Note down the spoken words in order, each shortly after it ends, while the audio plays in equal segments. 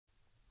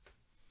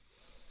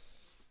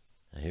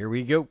Here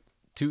we go.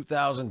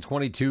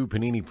 2022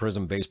 Panini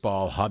Prizm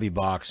Baseball Hobby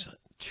Box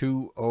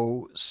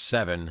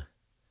 207.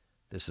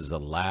 This is the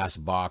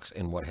last box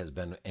in what has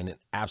been an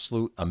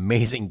absolute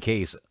amazing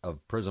case of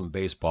Prizm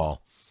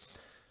Baseball.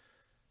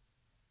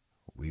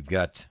 We've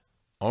got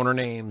owner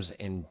names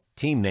and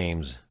team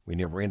names. We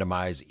need to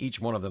randomize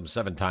each one of them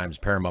 7 times,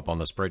 pair them up on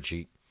the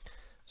spreadsheet.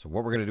 So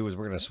what we're going to do is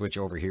we're going to switch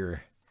over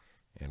here,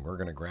 and we're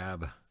going to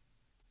grab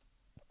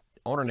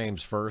owner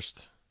names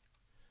first,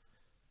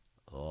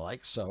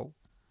 like so.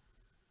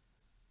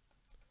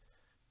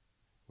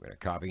 We're going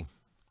to copy,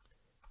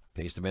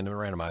 paste them into the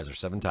randomizer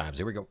 7 times.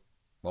 Here we go.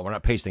 Well, we're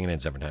not pasting it in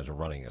 7 times. We're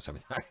running it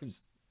 7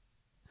 times.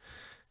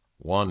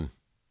 1,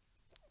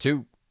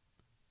 2,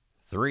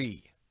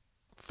 3,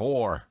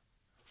 4,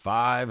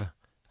 5,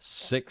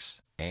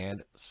 6,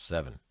 and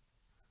 7.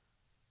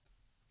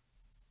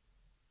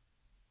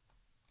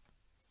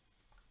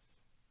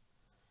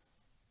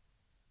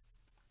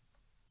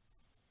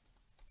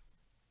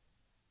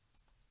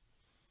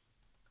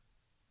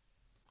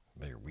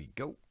 There we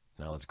go.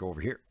 Now let's go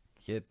over here.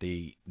 Get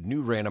the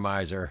new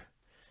randomizer,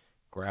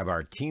 grab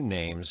our team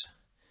names,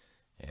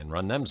 and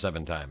run them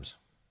 7 times.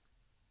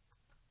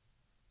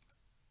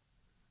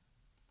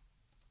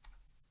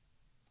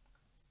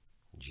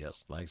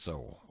 Just like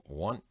so.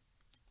 1,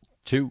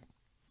 2,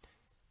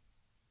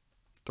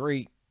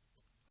 3,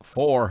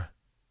 4,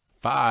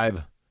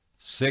 5,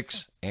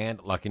 6,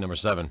 and lucky number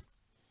 7.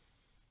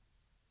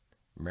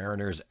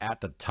 Mariners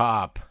at the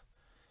top,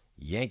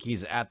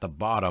 Yankees at the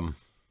bottom.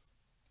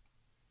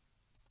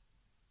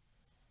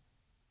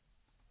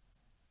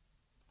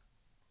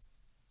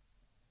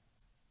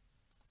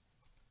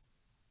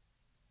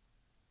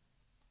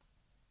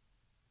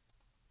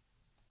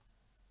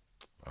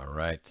 All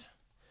right.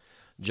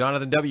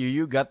 Jonathan W.,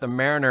 you got the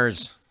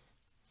Mariners.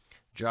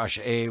 Josh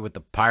A. with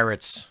the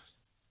Pirates.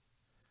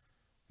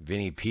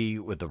 Vinny P.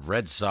 with the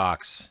Red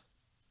Sox.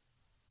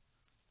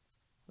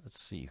 Let's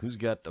see. Who's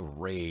got the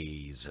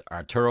Rays?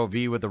 Arturo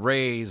V. with the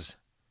Rays.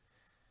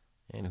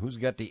 And who's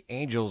got the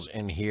Angels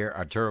in here?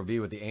 Arturo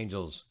V. with the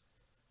Angels.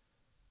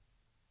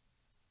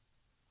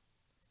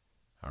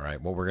 All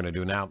right, what we're going to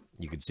do now,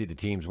 you can see the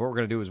teams. What we're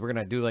going to do is we're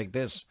going to do like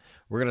this.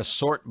 We're going to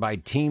sort by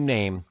team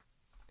name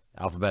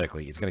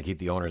alphabetically. It's going to keep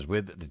the owners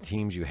with the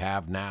teams you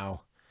have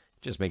now.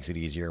 Just makes it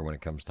easier when it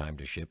comes time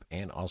to ship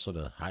and also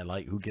to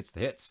highlight who gets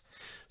the hits.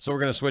 So we're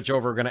going to switch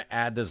over. We're going to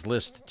add this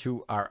list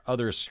to our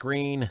other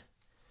screen.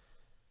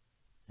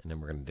 And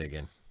then we're going to dig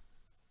in.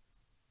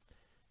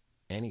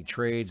 Any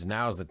trades,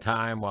 now's the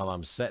time while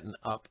I'm setting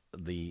up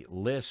the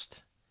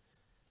list.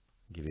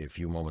 Give you a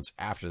few moments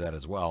after that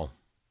as well.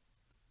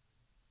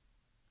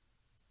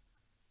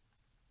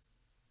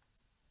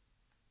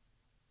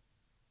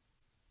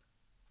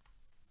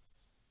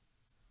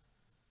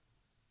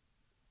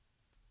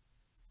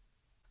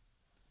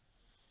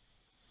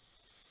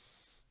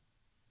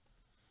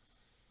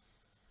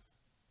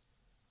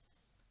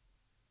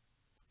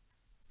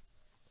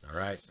 All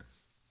right.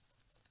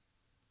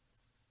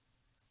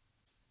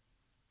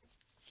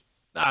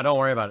 Nah, don't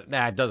worry about it.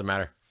 Nah, it doesn't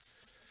matter.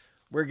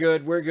 We're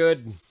good. We're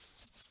good.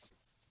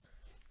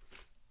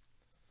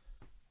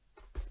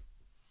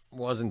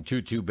 Wasn't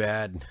too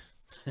bad.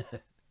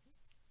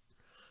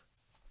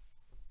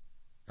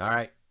 All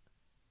right.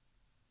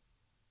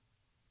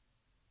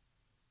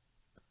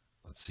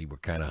 Let's see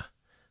what kind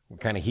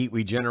of heat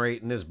we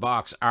generate in this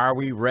box. Are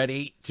we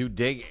ready to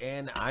dig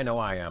in? I know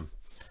I am.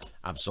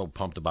 I'm so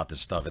pumped about this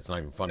stuff. It's not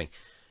even funny.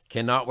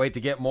 Cannot wait to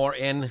get more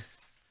in.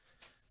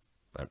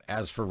 But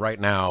as for right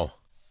now,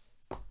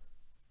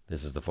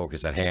 this is the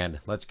focus at hand.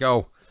 Let's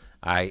go.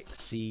 I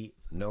see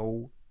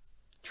no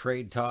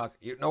trade talk.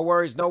 No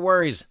worries, no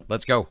worries.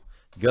 Let's go.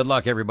 Good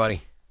luck,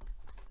 everybody.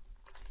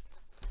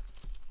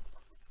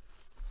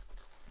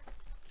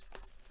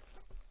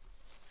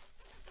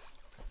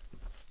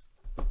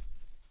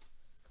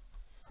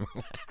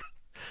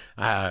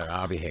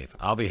 I'll behave.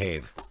 I'll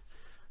behave.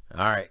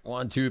 All right,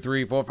 1, 2,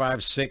 3, 4,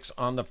 5, 6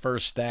 on the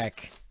first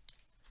stack.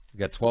 We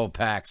got 12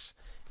 packs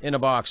in a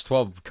box,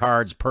 12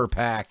 cards per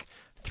pack,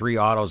 3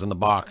 autos in the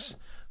box.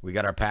 We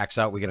got our packs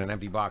out. We got an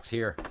empty box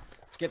here.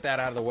 Let's get that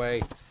out of the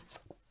way.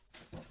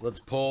 Let's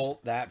pull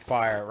that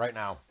fire right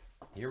now.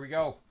 Here we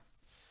go.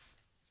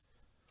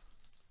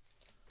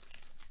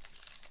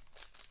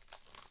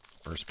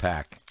 First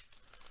pack.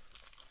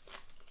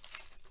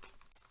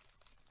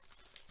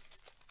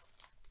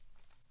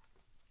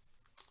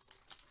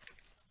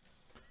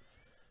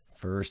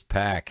 First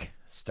pack.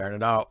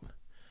 Started out.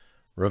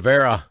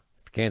 Rivera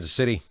for Kansas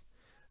City.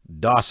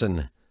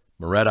 Dawson.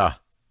 Moretta.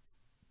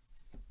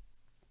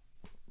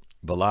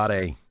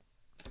 Belade.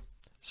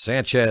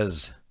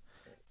 Sanchez.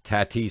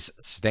 Tatis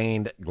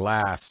stained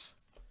glass.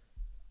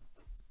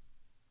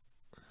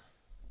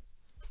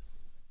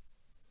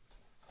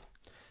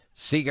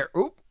 Seager.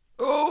 Oop.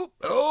 Oop.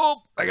 Oop.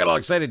 I got all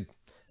excited.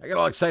 I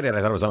thought it was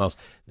something else.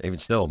 Even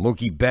still.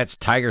 Mookie Betts.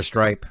 Tiger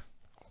stripe.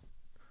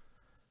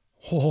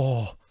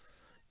 Oh.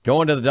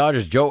 Going to the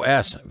Dodgers, Joe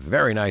S.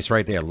 Very nice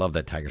right there. Love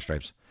that Tiger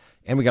Stripes.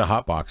 And we got a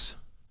hot box.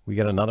 We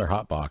got another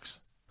hot box.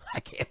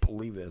 I can't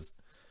believe this.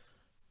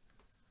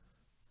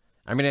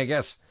 I mean, I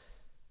guess.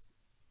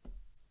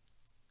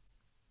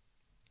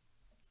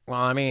 Well,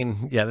 I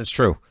mean, yeah, that's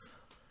true.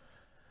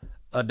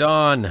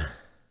 Adon,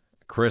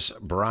 Chris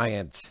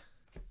Bryant.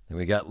 And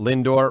we got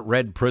Lindor,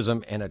 Red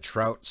Prizm, and a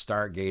Trout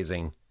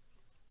Stargazing.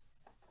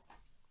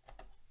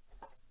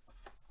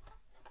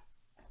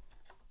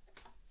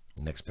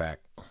 Next pack.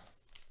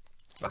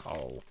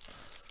 Oh.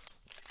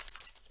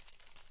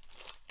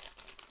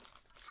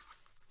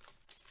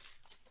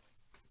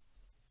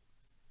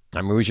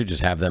 I mean, we should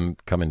just have them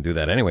come and do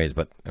that anyways,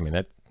 but, I mean,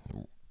 that,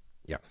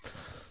 yeah.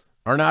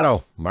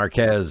 Arenado,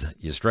 Marquez,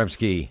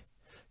 Yastrzemski,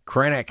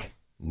 Kranick,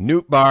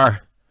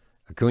 Nootbaar,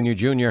 Acuna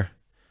Jr.,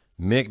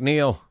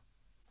 McNeil,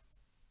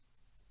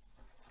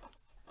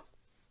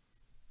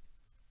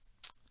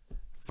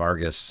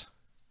 Vargas,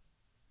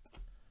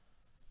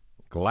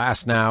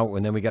 Glass now,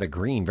 and then we got a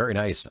green, very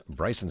nice,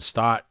 Bryson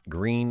Stott,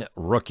 green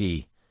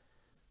rookie,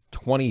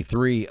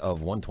 23 of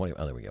 120.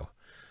 Oh, there we go.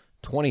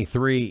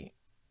 23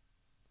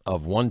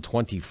 of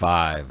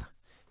 125.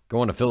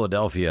 Going to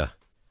Philadelphia.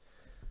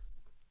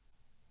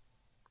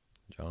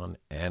 John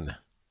N.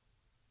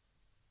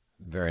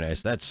 Very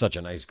nice. That's such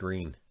a nice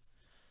green.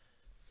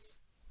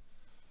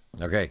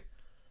 Okay.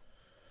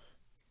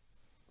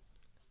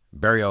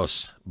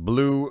 Berrios,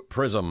 Blue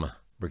Prizm,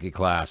 rookie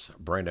class,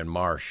 Brandon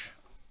Marsh.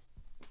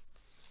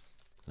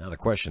 Now the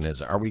question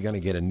is, are we going to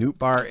get a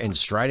Nootbaar and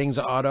Striding's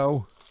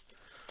auto?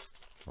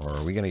 Or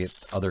are we going to get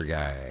other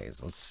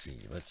guys? Let's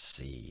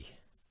see.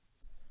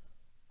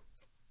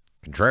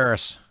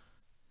 Contreras.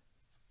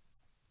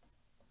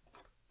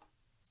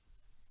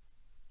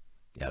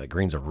 Yeah, the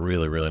greens are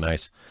really, really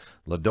nice.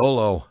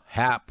 Lodolo,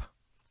 Hap.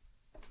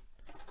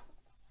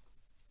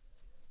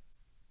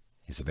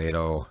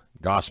 Acevedo,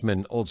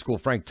 Gossman, Old School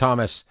Frank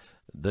Thomas,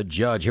 the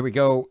Judge. Here we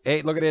go.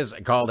 Hey, look at this.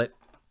 I called it.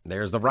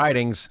 There's the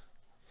writings.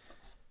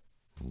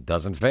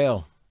 Doesn't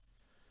fail.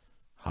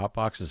 Hot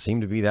boxes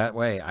seem to be that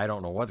way. I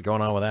don't know what's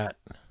going on with that.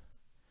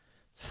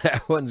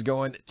 That one's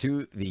going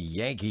to the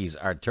Yankees.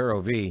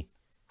 Arturo V.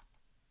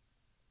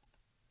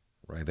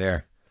 Right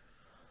there.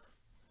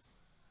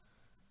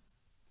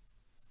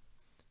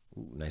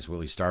 Ooh, nice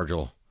Willie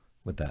Stargell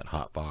with that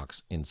hot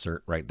box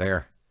insert right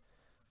there.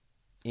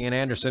 Ian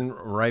Anderson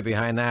right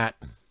behind that.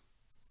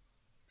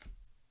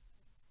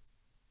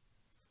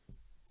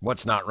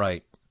 What's not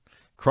right?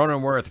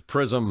 Cronenworth,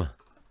 Prizm,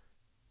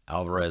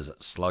 Alvarez,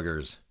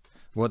 Sluggers.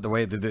 What, the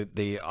way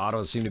the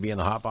autos seem to be in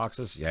the hot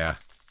boxes? Yeah.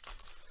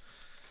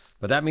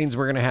 But that means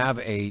we're going to have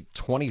a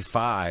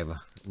 25,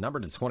 number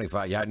to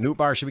 25. Yeah,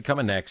 Nootbaar should be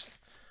coming next.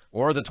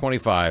 Or the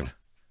 25.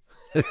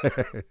 All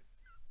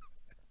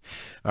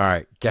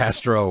right.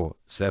 Castro,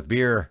 Seth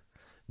Beer,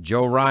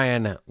 Joe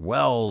Ryan,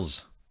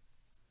 Wells.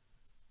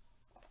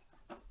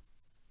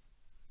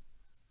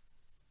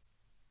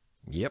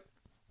 Yep.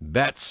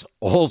 Betts,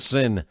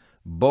 Olsen,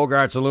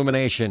 Bogarts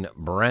Illumination,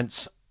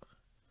 Brents.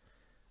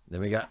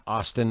 Then we got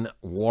Austin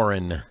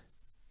Warren,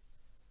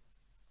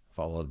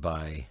 followed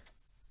by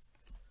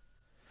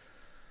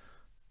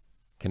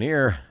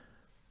Kinnear,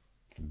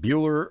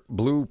 Bueller,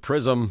 Blue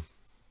Prizm,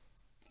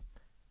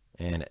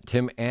 and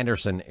Tim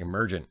Anderson,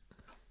 Emergent.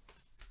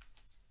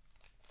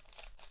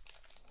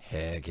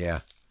 Heck yeah.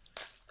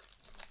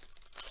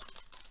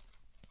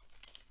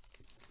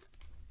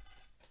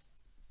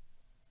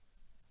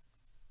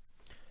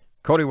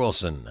 Cody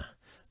Wilson,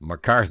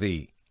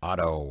 McCarthy,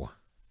 Otto.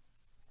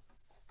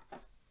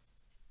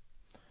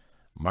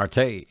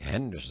 Marte,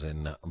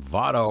 Henderson,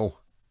 Votto,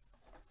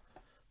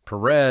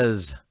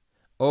 Perez,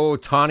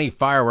 Ohtani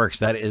Fireworks.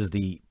 That is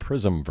the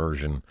Prizm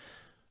version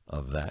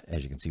of that,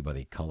 as you can see by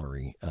the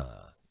coloring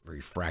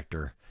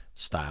refractor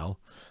style.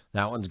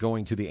 That one's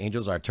going to the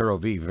Angels. Arturo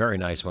V. Very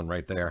nice one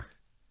right there.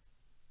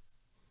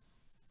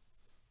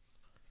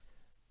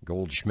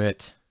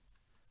 Goldschmidt,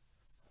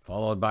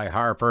 followed by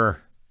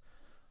Harper,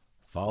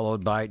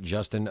 followed by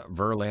Justin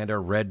Verlander,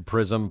 Red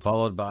Prizm,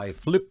 followed by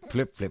Flip,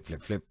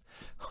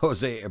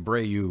 Jose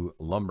Abreu,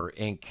 Lumber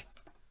Inc.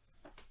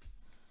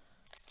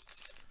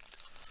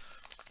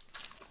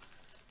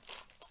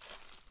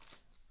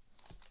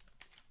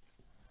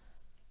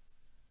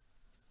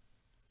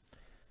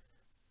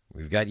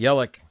 We've got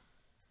Yelich.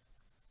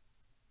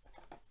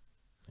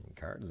 And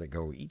cards that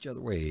go each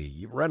other way.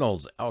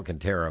 Reynolds,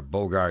 Alcantara,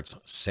 Bogarts,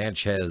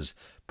 Sanchez,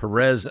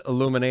 Perez,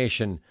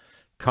 Illumination,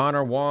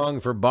 Connor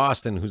Wong for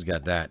Boston. Who's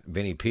got that?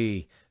 Vinny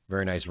P.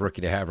 Very nice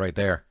rookie to have right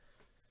there.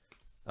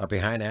 Up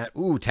behind that,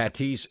 ooh,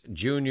 Tatis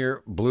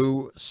Jr.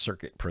 Blue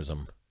Circuit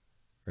Prizm.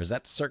 Or is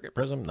that the Circuit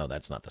Prizm? No,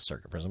 that's not the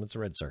Circuit Prizm. It's the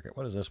Red Circuit.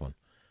 What is this one?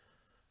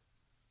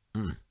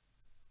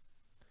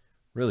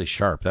 Really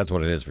sharp. That's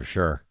what it is for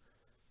sure.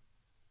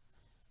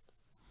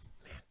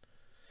 Man.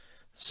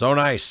 So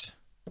nice.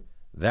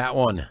 That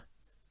one.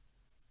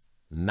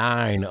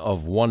 9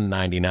 of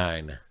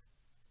 199.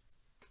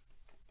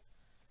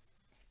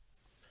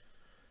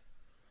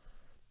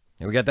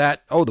 And we got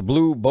that. Oh, the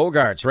blue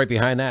Bogarts right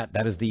behind that.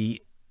 That is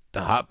the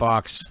hot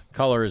box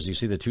colors. You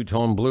see the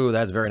two-tone blue.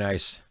 That's very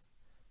nice.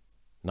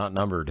 Not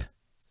numbered.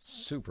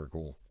 Super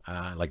cool.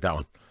 I like that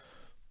one.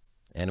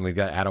 And we've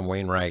got Adam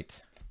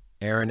Wainwright.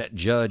 Aaron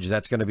Judge.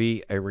 That's going to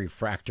be a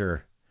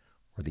refractor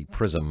for the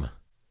Prizm.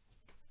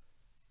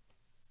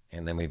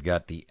 And then we've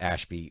got the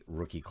Ashby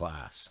rookie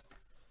class.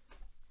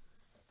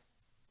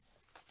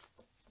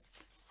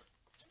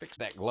 Let's fix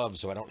that glove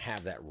so I don't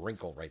have that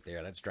wrinkle right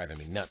there. That's driving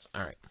me nuts.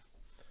 All right.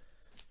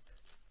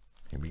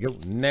 Here we go.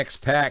 Next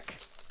pack.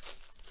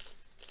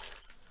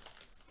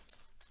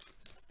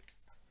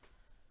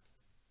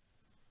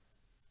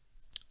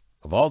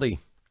 Evaldi.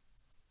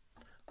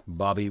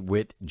 Bobby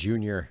Witt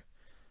Jr.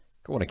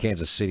 Going to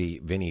Kansas City.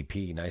 Vinny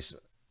P. Nice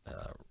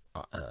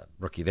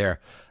rookie there.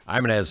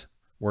 Ibanez.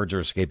 Words are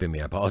escaping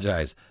me. I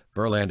apologize.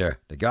 Verlander.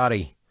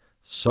 Degotti.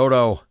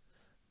 Soto.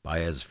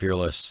 Baez.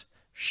 Fearless.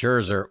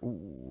 Scherzer.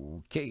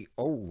 Ooh, okay.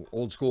 Oh,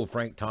 old school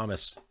Frank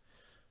Thomas.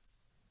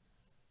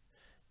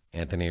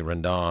 Anthony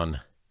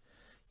Rendon.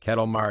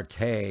 Kettle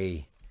Marte.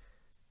 I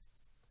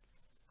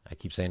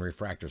keep saying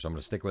refractor, so I'm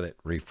going to stick with it.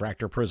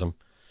 Refractor Prizm.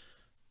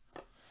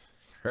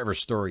 Trevor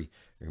Story.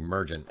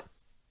 Emergent.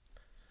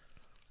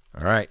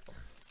 All right.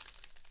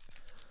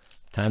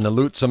 Time to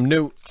loot some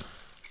Newt.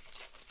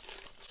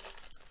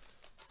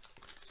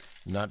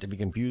 Not to be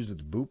confused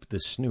with Boop the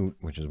Snoot,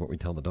 which is what we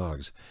tell the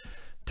dogs.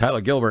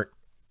 Tyler Gilbert.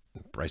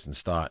 Bryson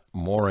Stott.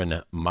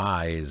 Morin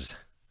Mize.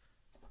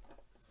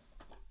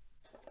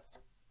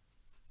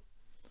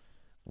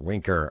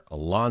 Winker.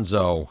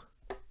 Alonzo.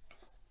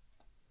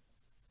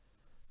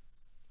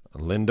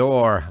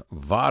 Lindor.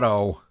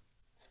 Votto.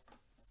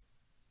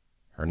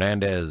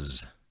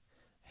 Hernandez.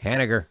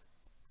 Haniger.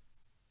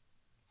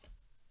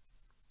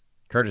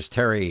 Curtis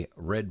Terry,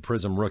 Red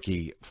Prizm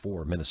rookie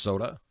for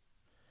Minnesota.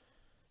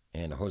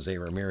 And Jose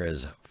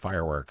Ramirez,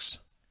 Fireworks.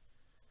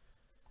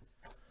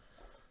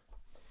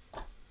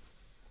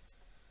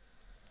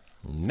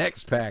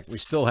 Next pack, we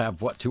still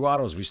have, what, 2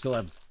 autos?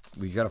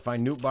 We got to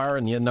find Newt Bar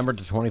and the number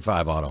to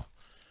 25 auto.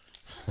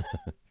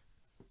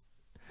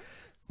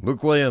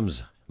 Luke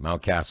Williams,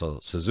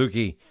 Mountcastle,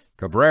 Suzuki,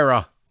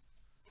 Cabrera.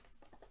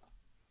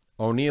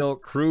 O'Neill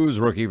Cruz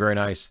rookie, very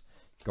nice.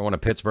 Going to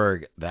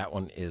Pittsburgh. That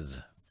one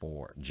is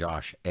for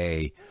Josh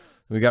A.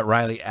 We got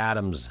Riley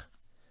Adams,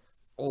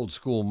 old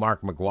school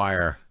Mark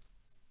McGuire,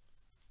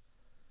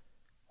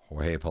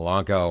 Jorge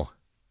Polanco,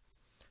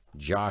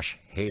 Josh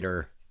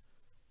Hader,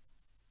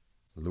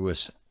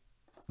 Lucas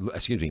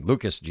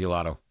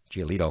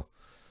Giolito.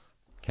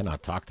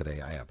 Cannot talk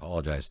today. I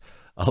apologize.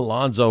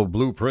 Alonzo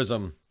Blue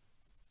Prizm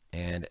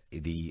and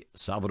the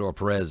Salvador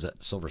Perez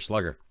Silver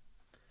Slugger.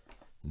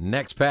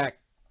 Next pack.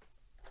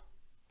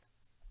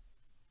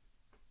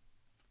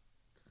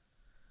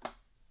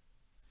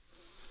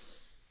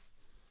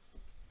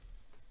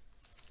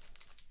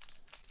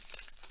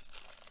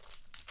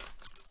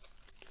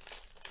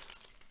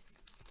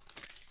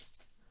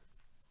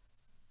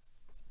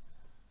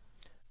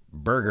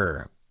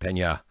 Berger,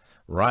 Pena,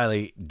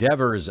 Riley,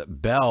 Devers,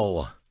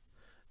 Bell,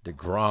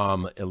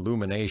 DeGrom,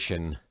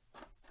 Illumination,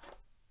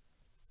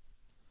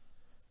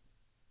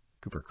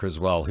 Cooper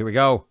Criswell. Here we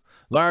go.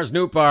 Lars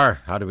Nootbaar.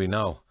 How did we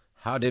know?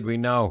 How did we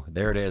know?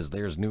 There it is.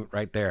 There's Newt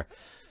right there.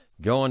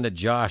 Going to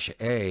Josh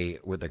A.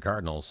 with the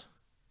Cardinals.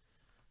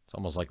 It's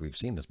almost like we've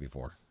seen this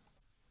before.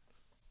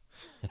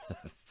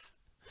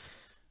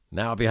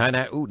 Now behind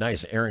that, ooh,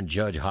 nice Aaron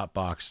Judge hot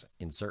box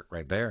insert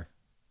right there.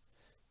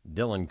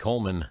 Dylan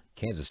Coleman,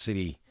 Kansas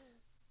City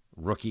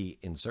rookie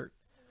insert.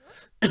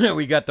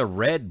 We got the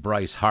red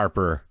Bryce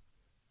Harper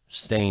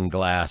stained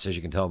glass, as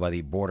you can tell by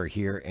the border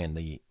here and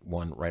the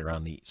one right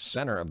around the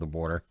center of the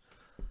border.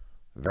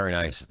 Very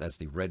nice. That's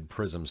the red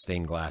Prizm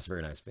stained glass.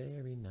 Very nice.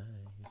 Very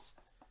nice.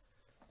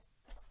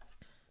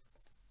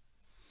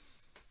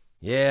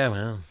 Yeah,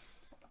 well,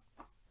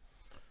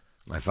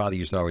 my father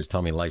used to always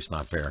tell me life's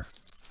not fair.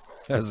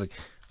 I was like,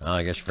 oh,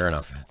 I guess fair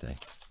enough.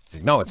 He's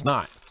like, no, it's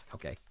not.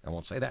 Okay, I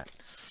won't say that.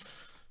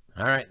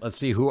 All right, let's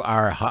see who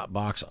our hot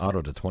box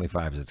auto to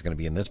 25 is. It's going to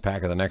be in this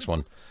pack or the next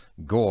one.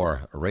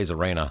 Gore,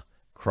 Arena,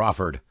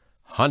 Crawford,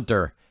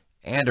 Hunter,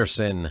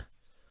 Anderson,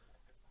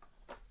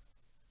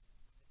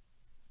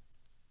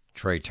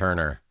 Trey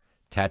Turner,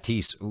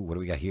 Tatis. Ooh, what do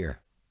we got here?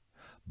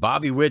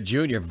 Bobby Witt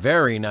Jr.,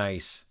 very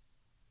nice.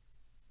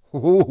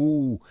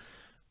 Ooh,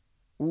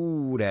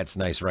 that's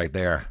nice right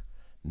there.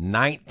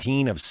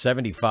 19 of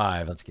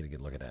 75. Let's get a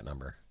good look at that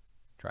number.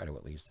 Try to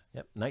at least.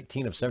 Yep,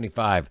 19 of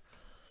 75.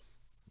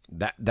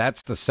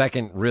 That's the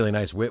second really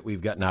nice Witt we've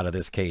gotten out of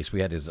this case.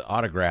 We had his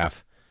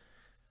autograph.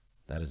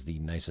 That is the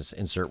nicest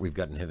insert we've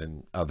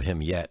gotten of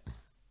him yet.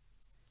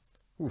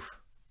 Oof.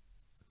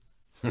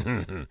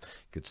 Good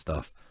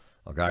stuff.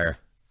 Algier,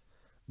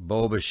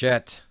 Bo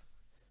Bichette,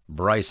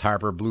 Bryce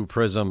Harper Blue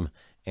Prizm,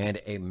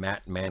 and a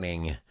Matt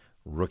Manning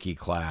rookie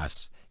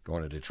class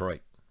going to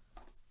Detroit.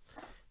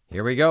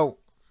 Here we go.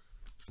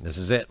 This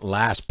is it.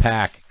 Last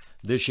pack.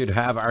 This should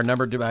have our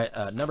number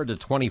to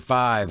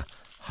 25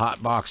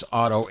 hot box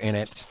auto in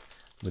it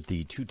with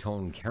the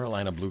two-tone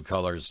Carolina blue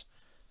colors.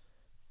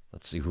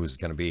 Let's see who's it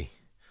going to be.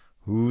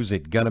 Who's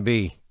it going to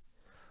be?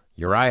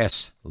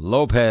 Urias,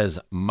 Lopez,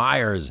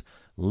 Myers,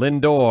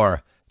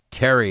 Lindor,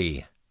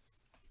 Terry.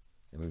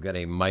 And we've got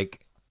a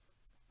Mike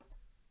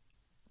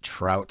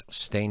Trout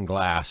stained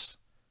glass.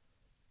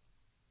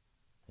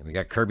 And we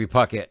got Kirby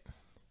Puckett.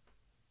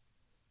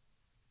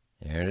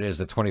 And it is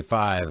the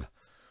 25.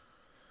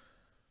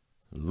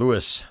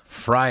 Lewis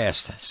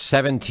Frias,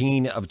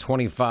 17 of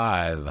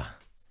 25.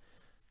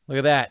 Look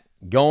at that.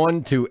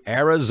 Going to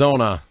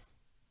Arizona.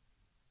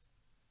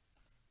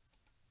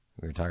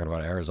 We were talking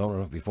about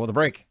Arizona before the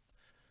break.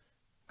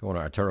 Going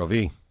to Arturo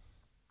V.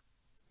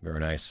 Very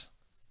nice.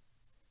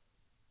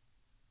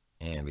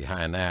 And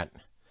behind that,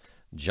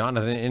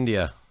 Jonathan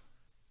India.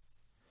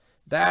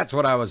 That's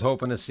what I was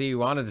hoping to see.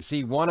 Wanted to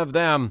see one of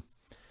them.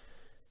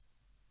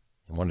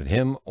 I wanted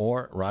him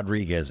or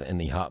Rodriguez in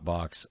the hot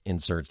box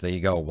inserts. There you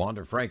go.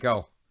 Wander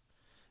Franco.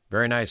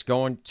 Very nice.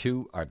 Going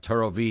to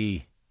Arturo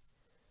V.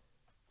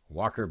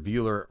 Walker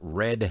Buehler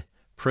red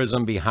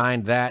Prizm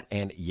behind that.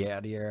 And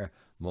Yadier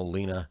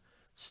Molina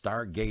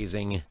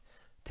stargazing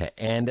to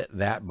end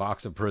that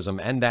box of Prizm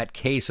and that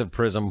case of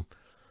Prizm.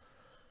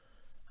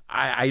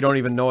 I don't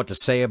even know what to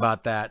say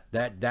about that.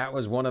 That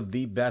was one of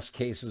the best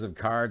cases of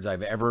cards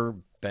I've ever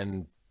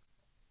been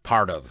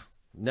part of.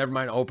 Never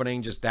mind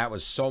opening, just that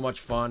was so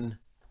much fun.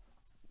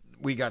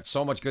 We got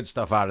so much good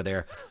stuff out of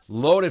there.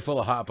 Loaded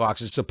full of hot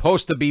boxes.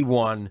 Supposed to be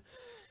one.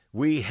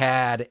 We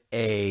had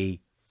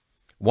a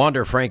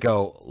Wander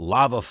Franco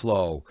Lava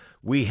Flow.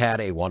 We had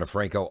a Wander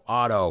Franco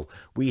Auto.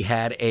 We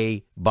had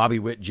a Bobby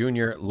Witt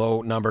Jr.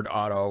 low-numbered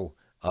auto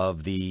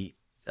of the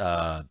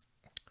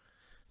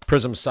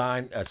Prizm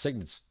sign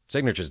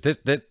signatures.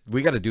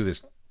 We got to do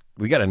this.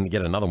 We got to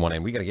get another one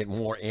in. We got to get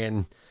more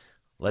in.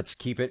 Let's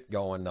keep it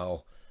going,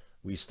 though.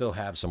 We still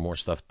have some more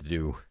stuff to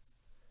do.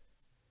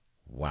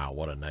 Wow,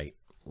 what a night.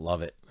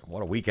 Love it.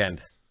 What a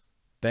weekend.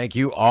 Thank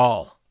you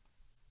all.